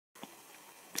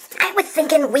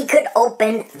thinking we could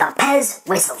open the Pez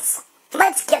whistles.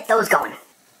 Let's get those going.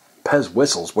 Pez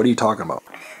whistles? What are you talking about?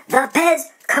 The Pez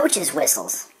coaches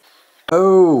whistles.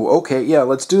 Oh, okay, yeah,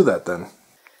 let's do that then.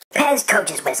 Pez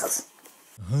coaches whistles.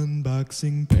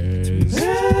 Unboxing Pez.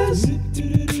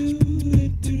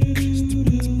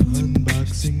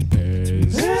 Unboxing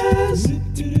Pez.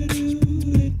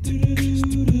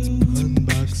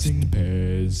 Unboxing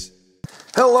Pez.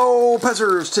 Hello,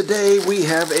 Pezzers! Today we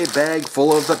have a bag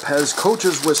full of the Pez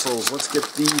coaches whistles. Let's get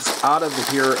these out of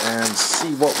here and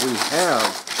see what we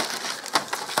have.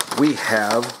 We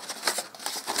have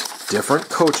different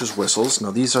coaches whistles.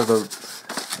 Now these are the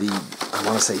I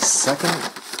want to say second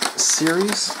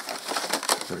series.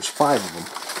 There's 5 of them.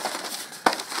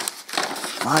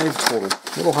 5 total.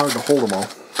 A little hard to hold them all.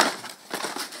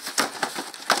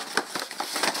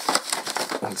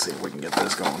 Let's see if we can get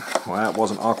this going. Well, that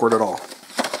wasn't awkward at all.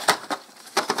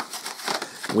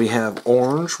 We have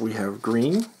orange, we have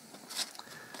green,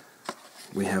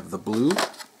 we have the blue,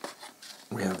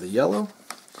 we have the yellow,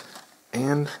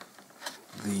 and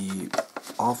the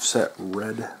offset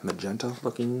red magenta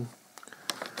looking.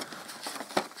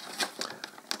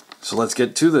 So let's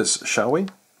get to this, shall we?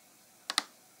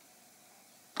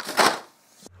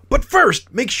 But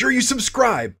first, make sure you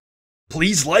subscribe.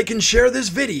 Please like and share this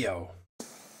video.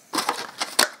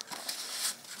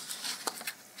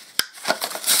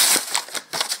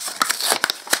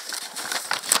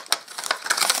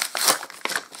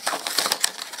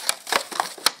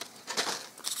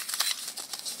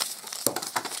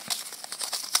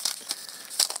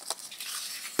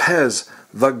 Pez,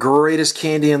 the greatest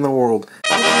candy in the world,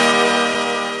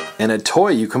 and a toy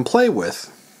you can play with.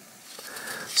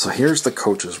 So here's the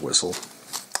coach's whistle.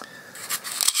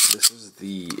 This is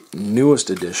the newest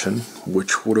edition,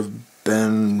 which would have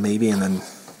been maybe in the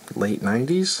late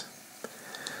 90s.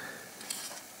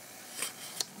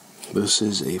 This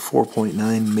is a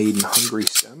 4.9 made in Hungary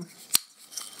stem.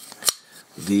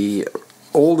 The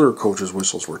older coach's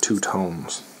whistles were 2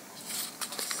 tones.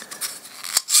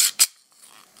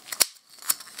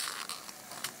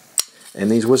 And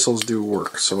these whistles do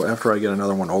work, so after I get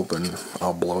another one open,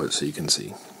 I'll blow it so you can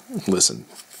see. Listen,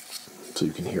 so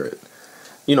you can hear it.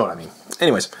 You know what I mean.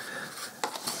 Anyways.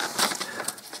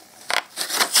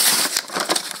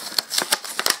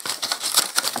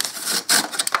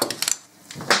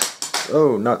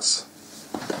 Oh, nuts.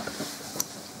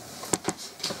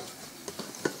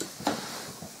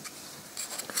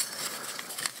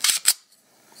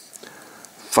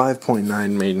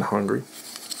 .9 made in Hungary.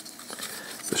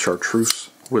 The chartreuse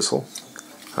whistle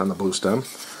on the blue stem.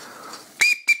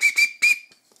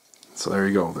 So there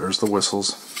you go, there's the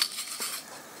whistles.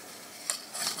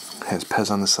 Has Pez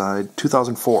on the side.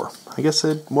 2004. I guess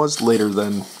it was later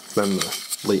than the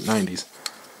late 90s.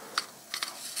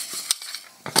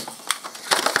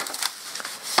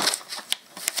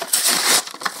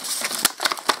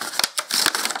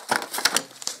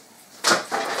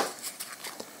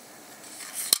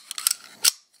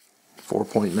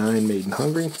 .9 made in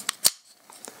Hungary.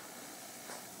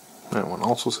 That one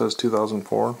also says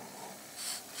 2004.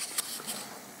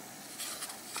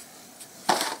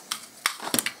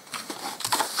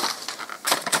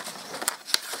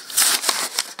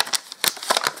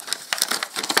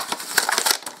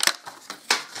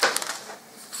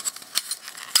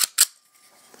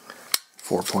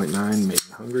 .9 made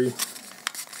in Hungary.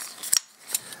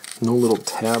 No little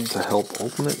tab to help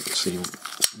open it, so you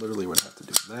literally would have to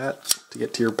do that to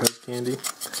get to your Pez candy.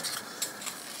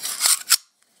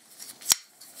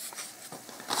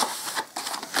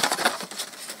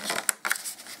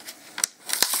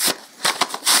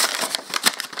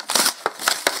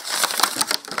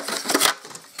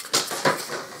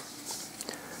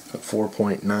 A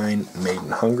 4.9 made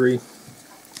in Hungary.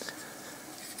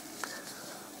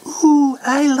 Ooh,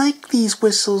 I like these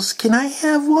whistles. Can I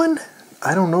have one?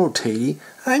 I don't know, Tatey.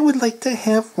 I would like to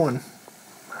have one.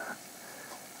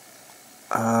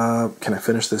 Can I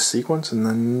finish this sequence and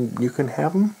then you can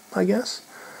have them, I guess?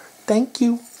 Thank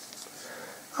you.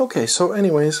 Okay, so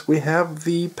anyways, we have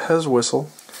the Pez whistle.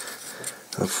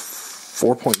 The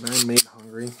 4.9 made in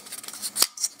Hungary.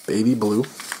 Baby blue.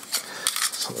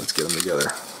 So let's get them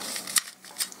together.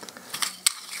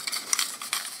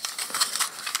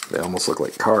 They almost look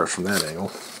like cars from that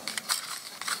angle.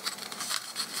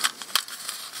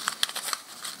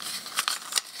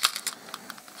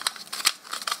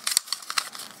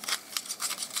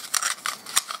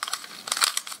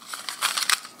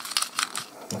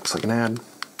 Looks like an ad.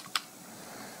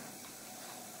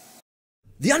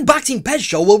 The Unboxing Pez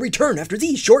show will return after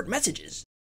these short messages.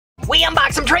 We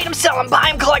unbox them, trade them, sell them, buy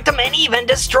them, collect them, and even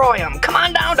destroy them. Come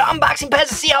on down to Unboxing Pez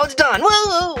to see how it's done.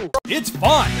 Woo! It's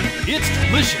fun. It's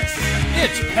delicious.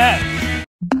 It's Pez.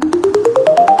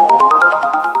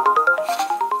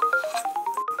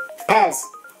 Pez,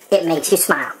 it makes you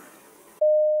smile.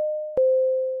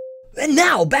 And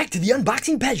now, back to the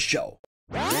Unboxing Pez show.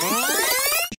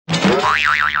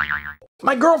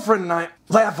 My girlfriend and I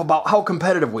laugh about how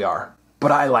competitive we are,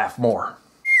 but I laugh more.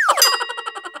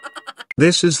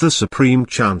 This is the Supreme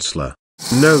Chancellor.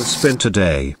 No spin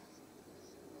today.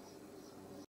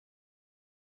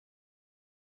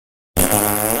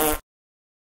 The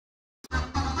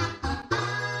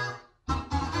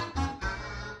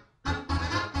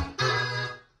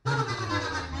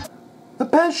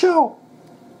Pez Show!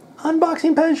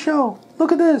 Unboxing Pez Show!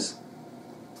 Look at this!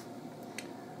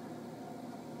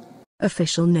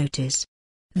 Official notice.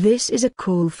 This is a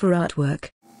call for artwork.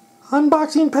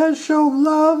 Unboxing Pez Show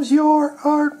loves your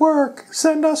artwork!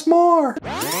 Send us more!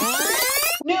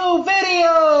 New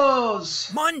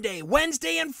videos! Monday,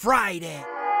 Wednesday, and Friday.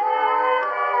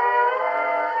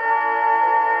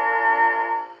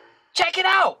 Check it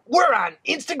out! We're on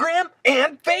Instagram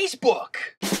and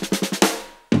Facebook.